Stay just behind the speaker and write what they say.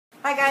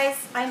Hi guys,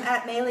 I'm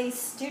at Maili's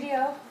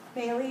studio.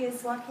 Maili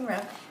is walking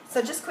around.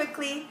 So just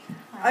quickly,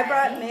 Hi. I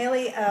brought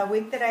Maili a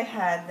wig that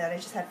I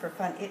just had for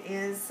fun. It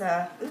is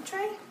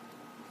outre,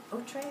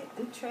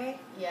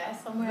 Yeah,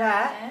 somewhere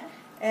that, there.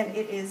 and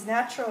it is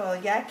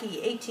natural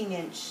yaki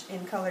 18-inch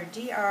in color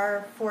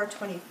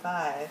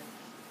DR425.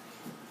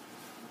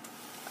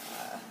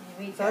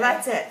 So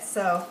that's it.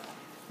 So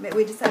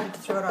we decided to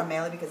throw it on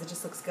Maili because it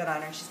just looks good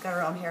on her. She's got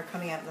her own hair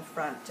coming out in the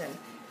front, and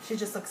she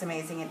just looks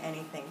amazing in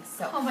anything.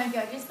 So. Oh my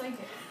god, just like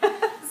it.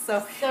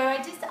 So I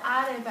just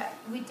added, but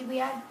did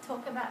we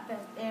talk about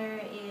that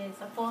there is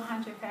a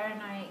 400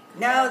 Fahrenheit?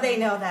 No, they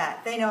know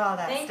that. They know all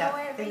that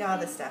stuff. They know all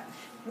this stuff.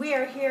 We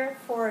are here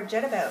for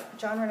Jetabout,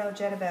 John Renau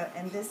Jetabout,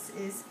 and this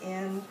is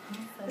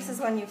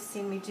one you've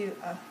seen me do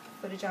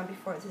footage on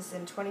before. This is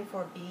in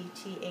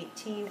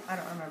 24BT18. I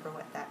don't remember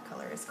what that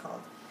color is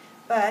called.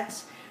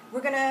 But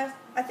we're going to,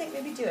 I think,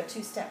 maybe do a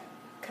two-step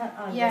cut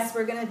on this.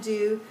 We're going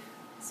to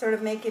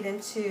make it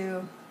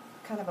into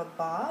kind of a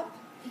bob.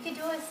 You could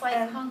do a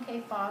slight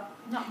concave bob,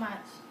 not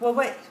much. Well,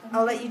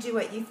 I'll let you do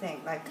what you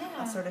think. Yeah.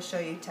 I'll sort of show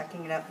you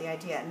tucking it up, the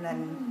idea, and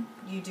then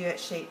you do it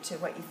shaped to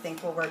what you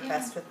think will work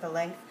best with the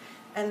length.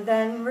 And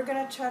then we're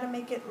going to try to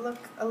make it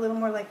look a little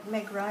more like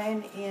Meg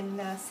Ryan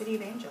in City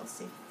of Angels.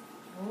 See?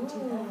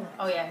 Ooh.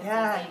 Oh, yeah.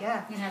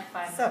 Yeah. You have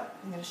fun. So,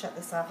 I'm going to shut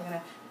this off. I'm going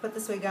to put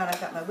this wig on.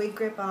 I've got my wig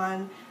grip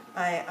on.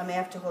 I may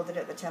have to hold it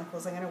at the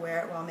temples. I'm going to wear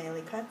it while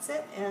Maili cuts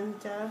it. And,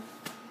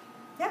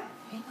 yeah.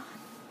 Hang on.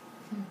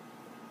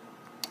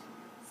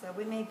 So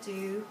we may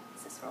do,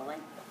 is this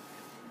rolling?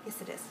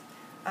 Yes, it is.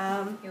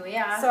 Here we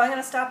are. So I'm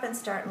going to stop and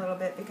start a little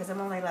bit because I'm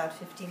only allowed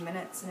 15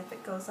 minutes, and if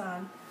it goes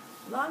on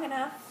long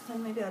enough,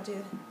 then maybe I'll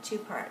do 2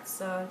 parts.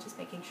 So just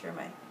making sure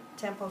my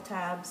temple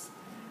tabs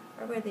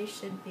are where they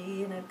should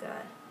be, and I've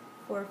got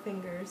 4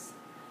 fingers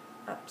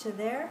up to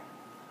there.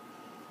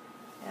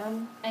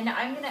 And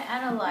I'm going to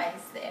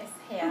analyze this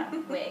hair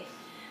wig.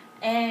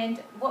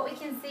 And what we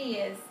can see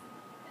is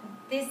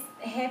this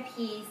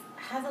hairpiece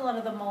has a lot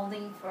of the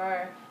molding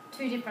for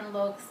 2 different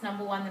looks.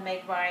 Number one, the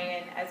Meg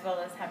Ryan, as well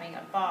as having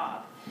a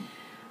bob.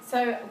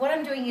 So what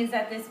I'm doing is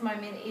at this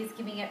moment is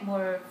giving it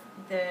more of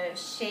the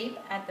shape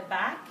at the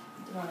back.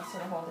 Do you want to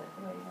sort of hold it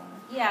the way you want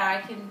it?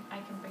 Yeah, I can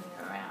bring it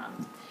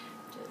around.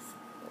 Just,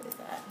 what is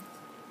that?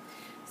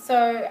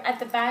 So at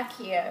the back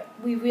here,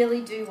 we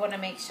really do want to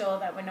make sure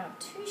that we're not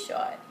too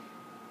short.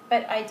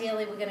 But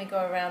ideally, we're going to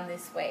go around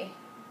this way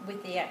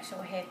with the actual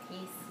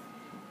hairpiece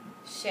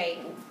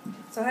shape.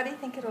 So how do you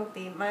think it'll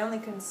be? My only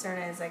concern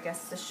is, I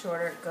guess, the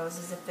shorter it goes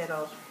is if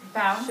it'll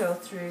Bounce. show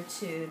through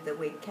to the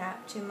wig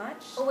cap too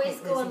much. Always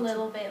go a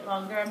little bit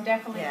longer. I'm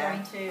definitely Yeah.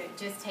 going to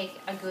just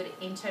take a good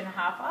 1.5 inches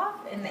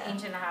off, and the 1.5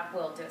 inches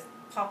will just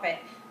pop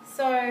it.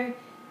 So,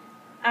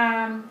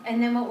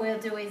 and then what we'll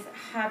do is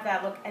have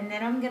that look, and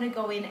then I'm going to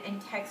go in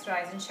and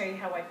texturize and show you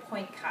how I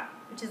point cut,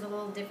 which is a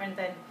little different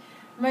than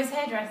most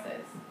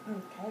hairdressers.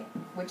 Okay,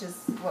 which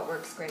is what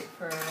works great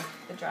for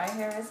the dry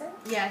hair, is it?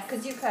 Yes.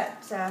 Because you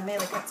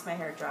Maili cuts my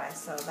hair dry,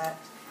 so that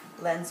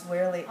lends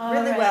really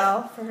Right.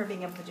 well for her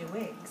being able to do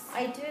wigs.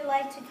 I do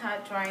like to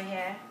cut dry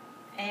hair,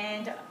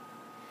 and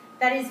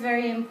that is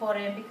very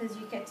important because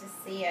you get to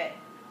see it.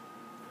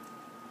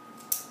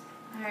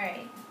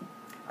 Alright.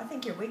 I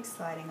think your wig's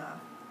sliding off.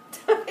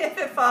 If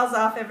it falls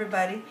off,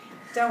 everybody,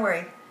 don't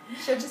worry.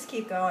 She'll just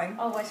keep going.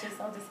 Oh, watch this.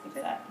 I'll just fix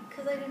that.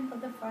 Because I didn't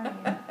put the front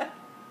in.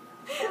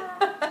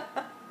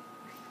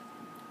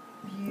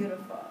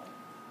 Beautiful.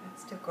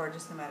 It's still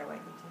gorgeous no matter what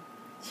you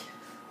do.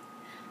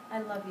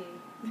 I love you.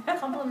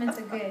 Compliments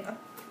are good.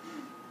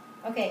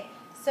 Okay,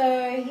 so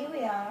here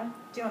we are.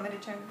 Do you want me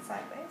to turn it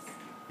sideways?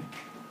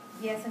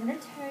 Yes, I'm going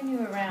to turn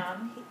you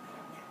around. Hit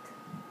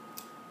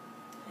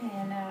my neck.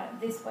 And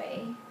this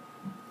way.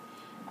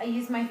 I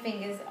use my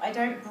fingers. I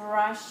don't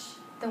brush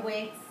the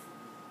wigs.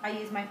 I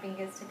use my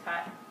fingers to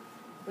cut,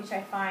 which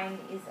I find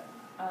is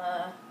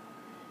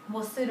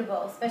more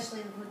suitable,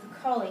 especially with the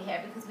curly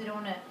hair, because we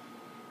don't want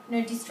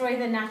to destroy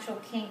the natural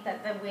kink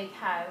that the wig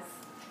has.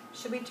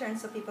 Should we turn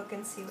so people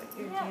can see what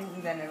you're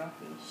doing? Then it'll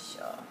be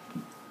sure.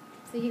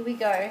 So here we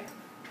go.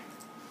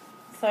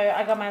 So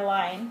I got my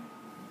line.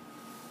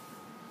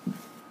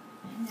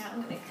 And now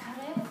I'm going to cut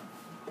it.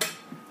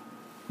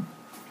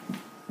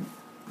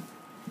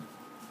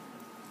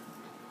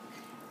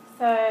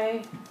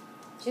 So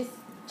just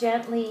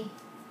gently.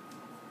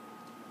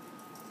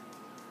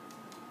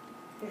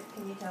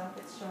 Can you tell if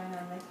it's showing on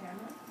the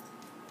camera?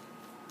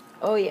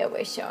 Oh yeah,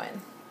 we're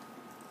showing.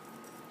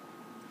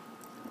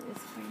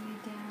 Just bring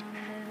it down a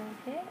little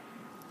bit.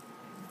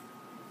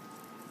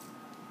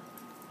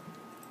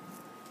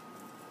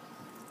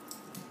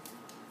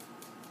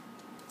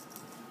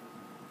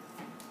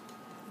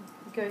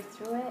 Go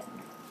through it.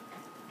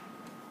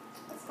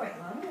 That's quite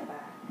long in the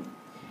back.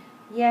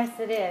 Yes,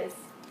 it is.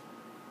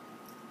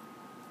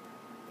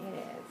 It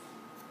is.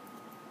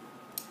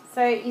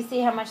 So you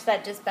see how much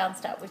that just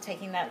bounced up with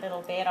taking that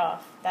little bit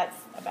off. That's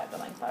about the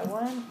length I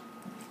want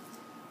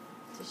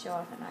to show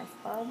off a nice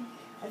bob.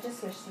 I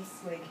just wish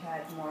this wig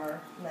had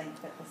more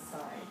length at the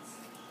sides.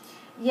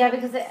 Yeah,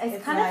 because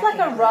it's kind of like a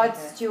lacking Rod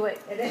little bit. Stewart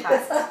It is.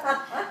 cut.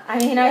 I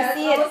mean, Yeah, I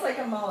see it's it, almost like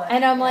a mullet.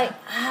 and I'm Yeah.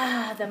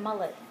 like, the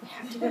mullet. We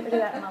have to get rid of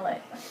that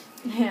mullet.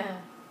 Yeah.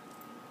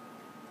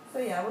 So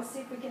yeah, we'll see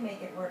if we can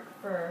make it work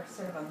for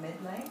sort of a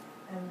mid-length,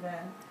 and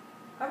then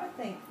I would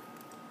think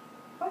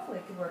hopefully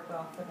it could work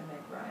well for the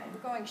mid-Ryan.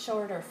 We're going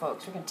shorter,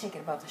 folks. We're going to take it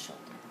about the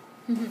shoulder.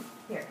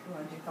 Here, you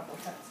want to do a couple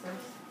cuts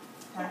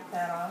first? Hack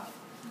that off.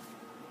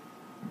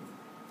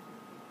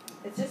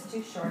 It's just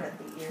too short at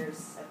the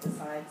ears, at the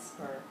sides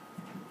for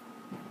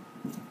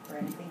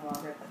anything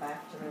longer at the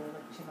back to really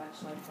look too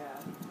much like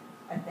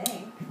I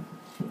think.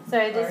 So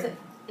this,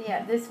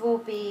 this will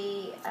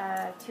be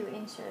 2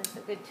 inches, a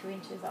good 2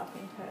 inches off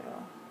in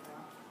total.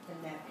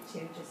 The neck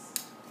too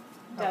just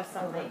Does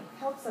something.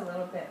 Helps a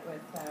little bit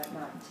with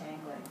not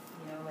entangling,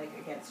 you know, like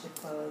against your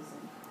clothes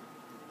and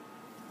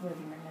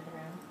moving your head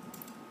around.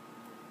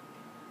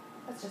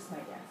 That's just my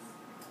guess.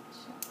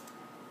 Sure.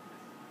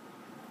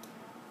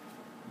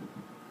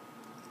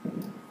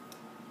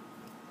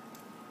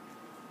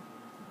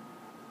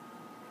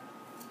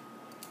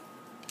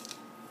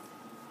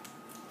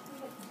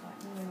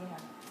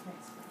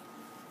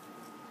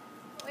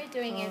 What we're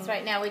doing is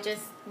right now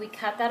we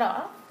cut that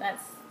off.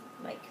 That's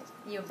like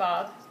your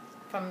bob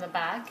from the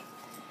back,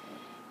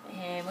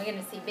 and we're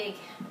gonna see big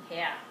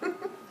hair.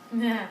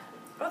 Yeah.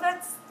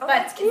 That's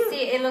But cute.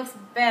 see, it looks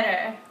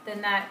better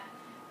than that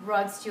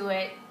Rod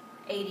Stewart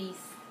 80s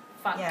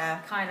funk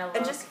kind of look.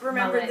 And just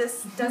remember, mullet.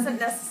 this doesn't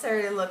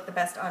necessarily look the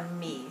best on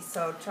me.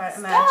 So try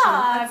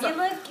Stop! imagine. You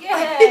look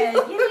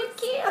good. You look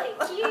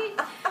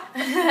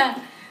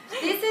cute.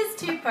 This is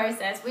two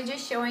process. We're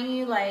just showing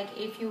you like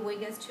if your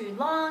wig is too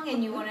long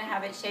and you want to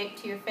have it shaped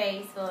to your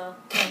face, well,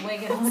 then we're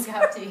gonna look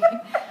up to you.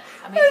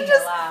 I'm making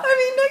you laugh. I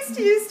mean, next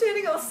to you,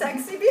 standing all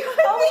sexy behind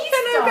me,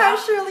 and I've got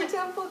Shirley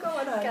Temple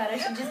going on. God, I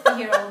should just be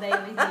here all day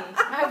with you.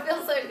 I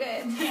feel so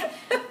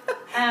good.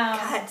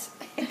 Cut.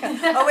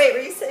 Oh wait,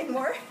 were you saying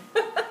more?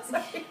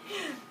 Sorry.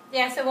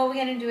 Yeah, so what we're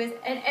going to do is,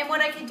 and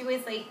what I could do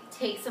is like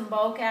take some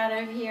bulk out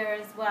of here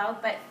as well,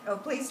 but Oh,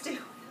 please do.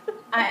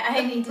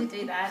 I need to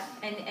do that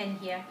and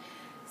here.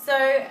 So,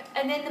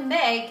 and then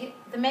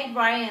the Meg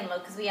Ryan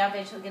look, because we are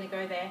eventually going to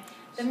go there.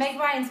 The Meg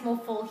Ryan's more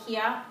full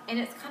here, and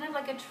it's kind of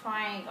like a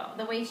triangle,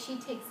 the way she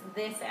takes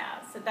this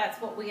out. So that's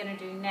what we're going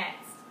to do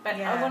next. But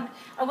Yeah.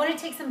 I want to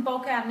take some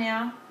bulk out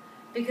now,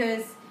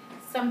 because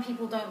some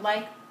people don't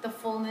like the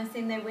fullness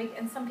in their wig,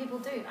 and some people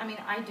do. I mean,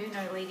 I do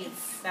know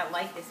ladies that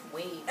like this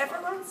wig.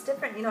 Everyone's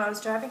different. You know, I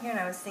was driving here and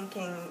I was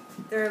thinking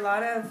there are a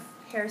lot of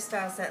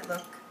hairstyles that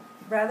look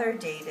rather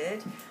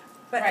dated,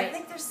 but I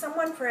think there's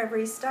someone for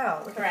every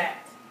style.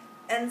 Correct.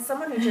 And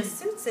someone who just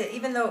suits it,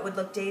 even though it would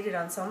look dated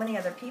on so many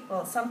other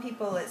people. Some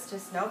people, it's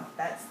just, nope,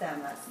 that's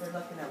them. That's their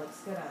look and it looks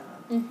good on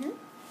them.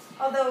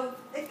 Mm-hmm. Although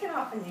it can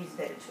often use a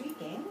bit of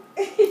tweaking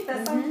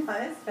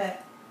sometimes,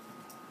 but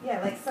yeah,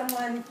 like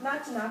someone,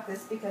 not to knock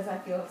this because I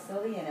feel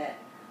silly in it,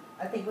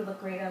 I think would look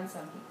great on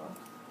some people.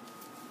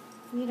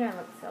 You don't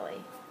look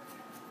silly.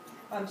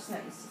 I'm just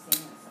not used to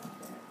seeing myself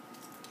in it.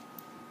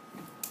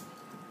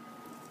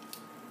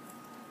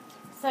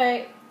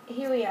 So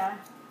here we are,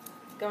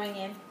 going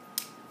in.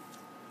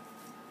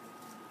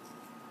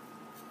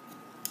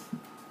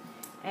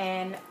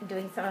 And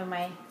doing some of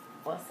my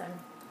awesome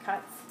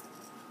cuts.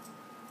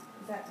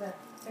 Is that the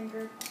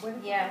finger?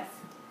 Yes.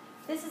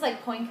 This is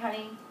like point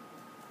cutting.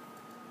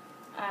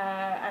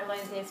 I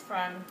learned this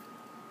from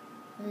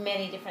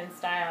many different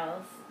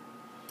styles.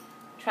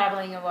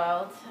 Traveling the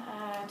world.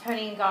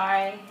 Tony and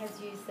Guy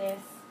has used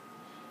this.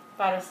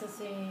 Butter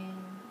Sassoon.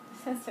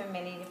 There's so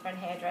many different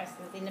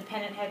hairdressers,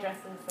 independent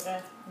hairdressers that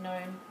are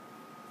known.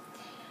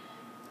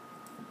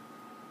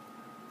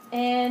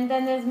 And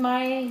then there's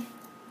my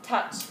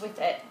touch with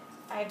it.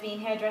 I've been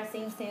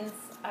hairdressing since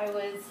I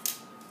was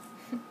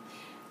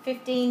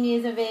 15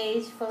 years of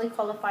age, fully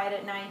qualified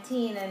at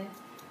 19, and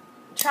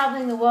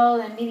traveling the world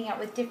and meeting up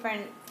with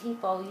different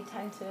people, you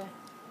tend to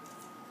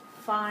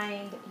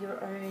find your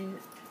own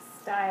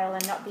style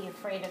and not be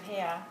afraid of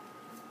hair.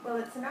 Well,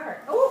 it's an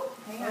art. Oh,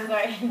 hang on.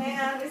 Sorry.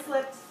 Hang on, we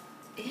slipped.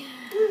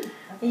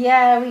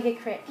 Yeah, we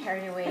get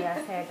carried away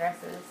as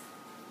hairdressers.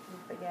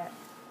 We forget.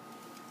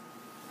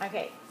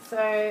 Okay,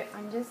 so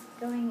I'm just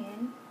going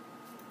in.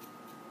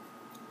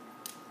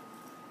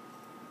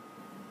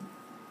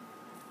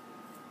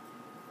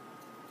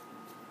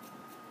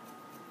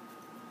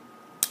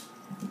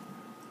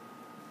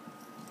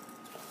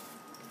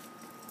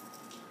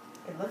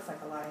 It looks like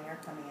a lot of hair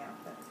coming out,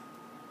 but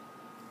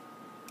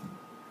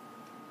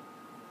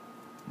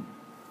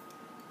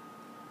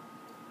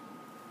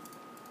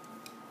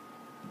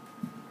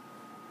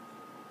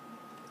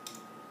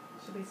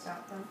should we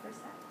stop them for a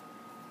sec?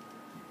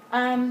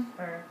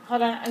 Or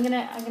Hold on. I'm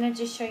gonna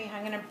just show you how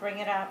I'm gonna bring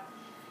it up.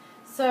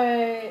 So.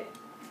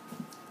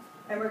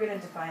 And we're gonna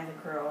define the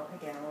curl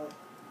again. We'll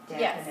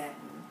dampen it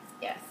and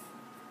Yes.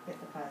 get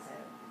the fuzz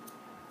out.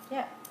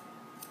 Yeah.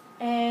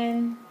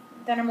 And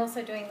then I'm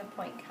also doing the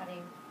point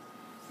cutting.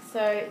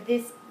 So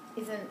this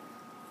isn't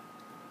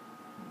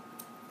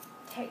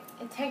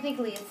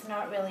technically it's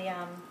not really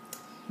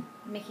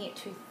making it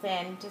too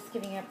thin, just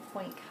giving it a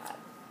point cut.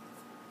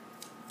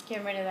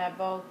 Get rid of that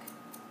bulk.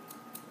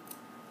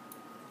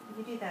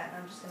 You do that, and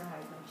I'm just going to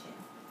hide my chin.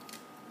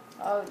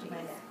 Oh, geez.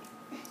 My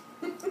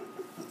neck.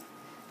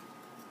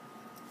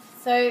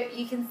 So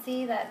you can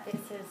see that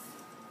this is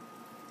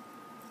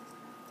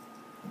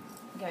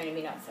going to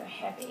be not so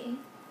heavy.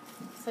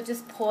 So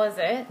just pause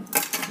it.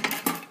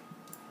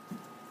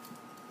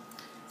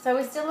 So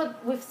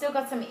we've still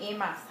got some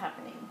earmuffs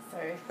happening. So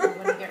we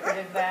want to get rid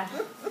of that.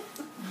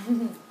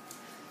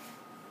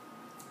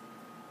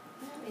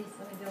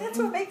 That's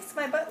what makes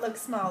my butt look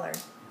smaller.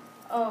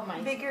 Oh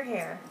my! Bigger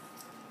hair.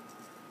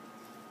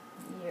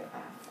 You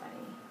are funny.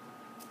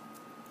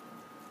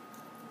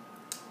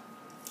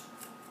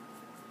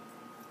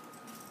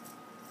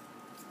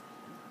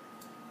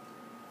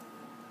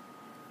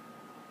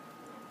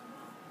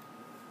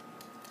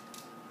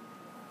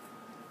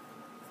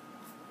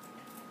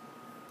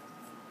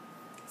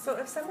 So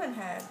if someone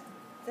had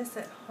this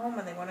at home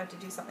and they wanted to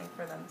do something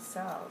for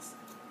themselves,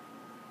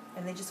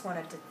 and they just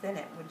wanted to thin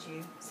it, would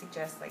you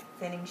suggest like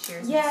thinning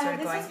shears and sort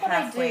of going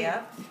halfway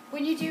up?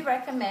 When you do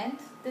recommend,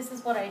 this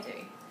is what I do.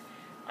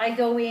 I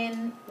go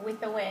in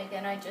with the wig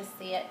and I just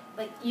see it.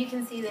 Like you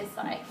can see this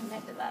side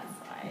compared to that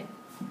side.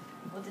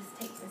 We'll just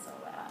take this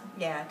all out.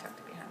 Yeah, I tucked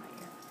it behind my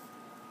ear.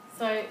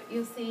 So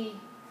you'll see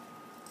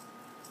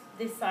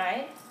this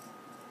side.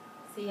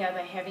 See how the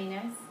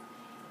heaviness.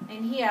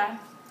 And here,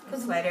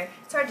 it's lighter.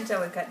 It's hard to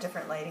tell. We've got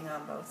different lighting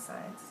on both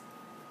sides.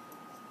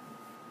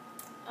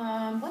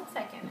 1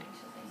 second,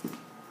 actually.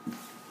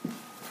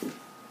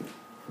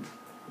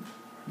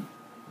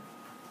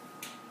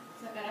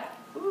 Is that better?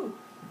 Ooh.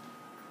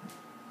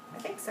 I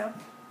think so.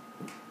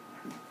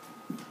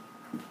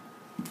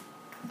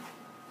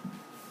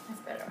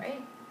 That's better,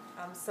 right?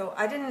 So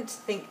I didn't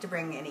think to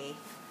bring any.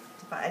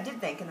 I did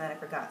think, and then I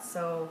forgot.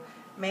 So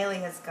Maili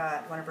has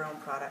got one of her own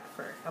product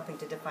for helping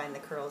to define the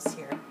curls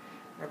here.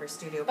 One of her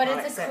studio but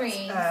products. It's a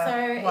cream, that's,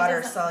 so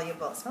water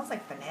soluble. It smells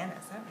like banana.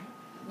 Is that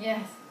right?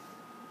 Yes.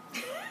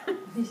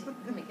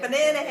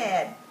 Banana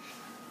head.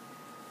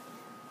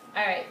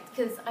 Alright,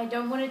 because I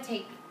don't want to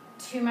take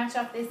too much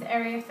off this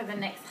area for the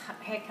next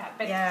haircut,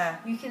 but yeah.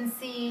 You can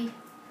see,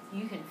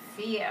 you can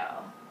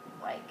feel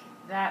like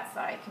that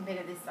side compared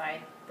to this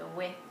side, the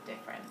width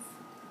difference.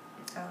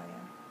 Oh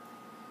yeah.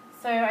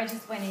 So I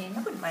just went in.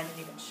 I wouldn't mind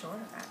it even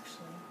shorter,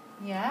 actually.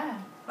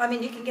 Yeah. Well, I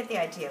mean, you can get the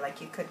idea. Like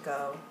you could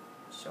go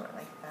short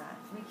like that.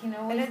 We can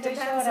always and it go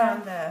depends shorter.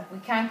 on the. We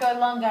can't go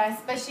longer,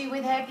 especially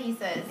with hair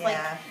pieces. Yeah. Like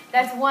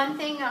that's one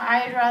thing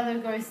I'd rather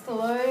go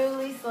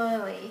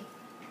slowly,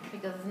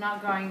 because it's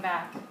not going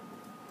back.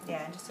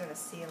 Yeah, and just sort of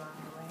see along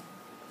the way.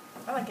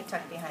 I like it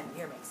tucked behind the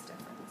ear, makes a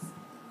difference.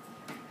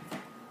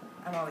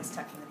 I'm always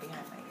tucking it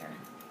behind my ear.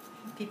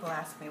 People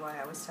ask me why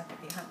I always tuck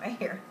it behind my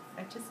ear.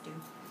 I just do.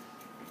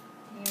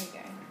 Here we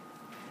go.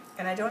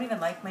 And I don't even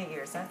like my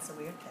ears. That's a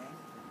weird thing.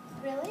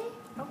 Really?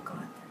 Oh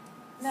God,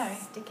 No.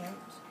 Stick out.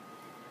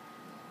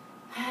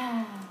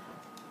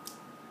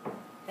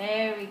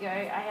 There we go.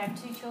 I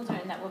have 2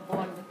 children that were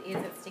born with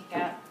ears that stick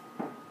out.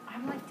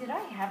 I'm like, did I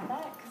have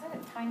that? Because I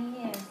have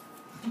tiny ears.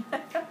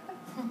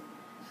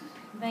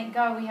 Thank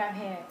God we have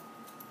hair.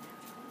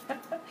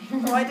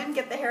 Oh, I didn't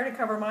get the hair to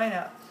cover mine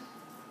up.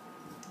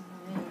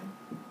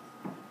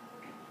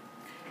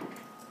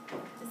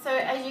 So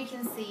as you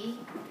can see,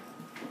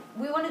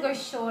 we want to go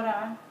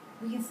shorter.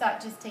 We can start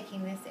just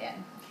taking this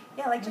in.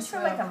 Yeah, like just for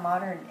like a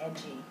modern,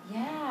 edgy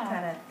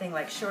kind of thing,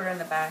 like shorter in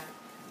the back,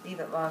 leave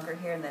it longer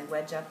here, and then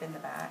wedge up in the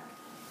back.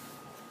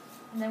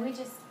 And then we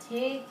just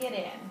take it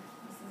in.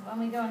 This is when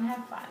we go and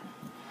have fun.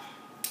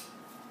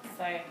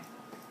 So I'm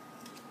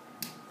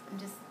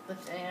just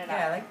lifting it up.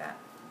 Yeah, I like that.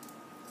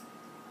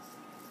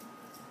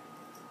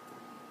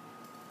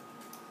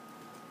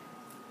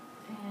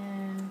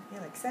 And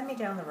yeah, like send me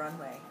down the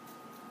runway.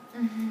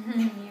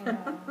 You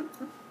will.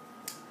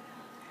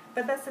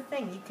 But that's the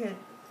thing. You could,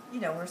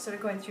 we're sort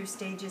of going through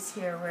stages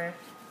here where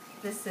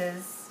this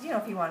is,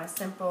 if you want a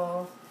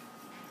simple,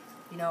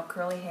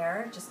 curly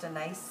hair, just a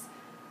nice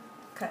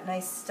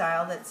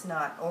style that's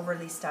not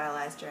overly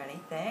stylized or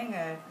anything.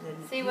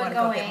 See, you we're want to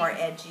going go a bit more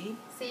edgy.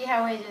 See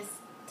how we're just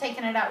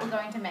taking it up. We're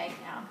going to Meg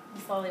now.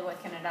 We're slowly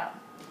working it up.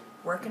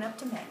 Working up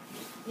to Meg.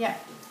 Yeah.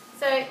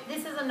 So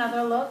this is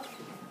another look.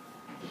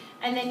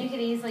 And then you could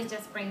easily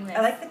just bring this.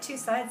 I like the 2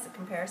 sides, the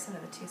comparison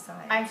of the 2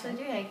 sides. I actually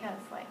do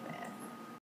haircuts like this.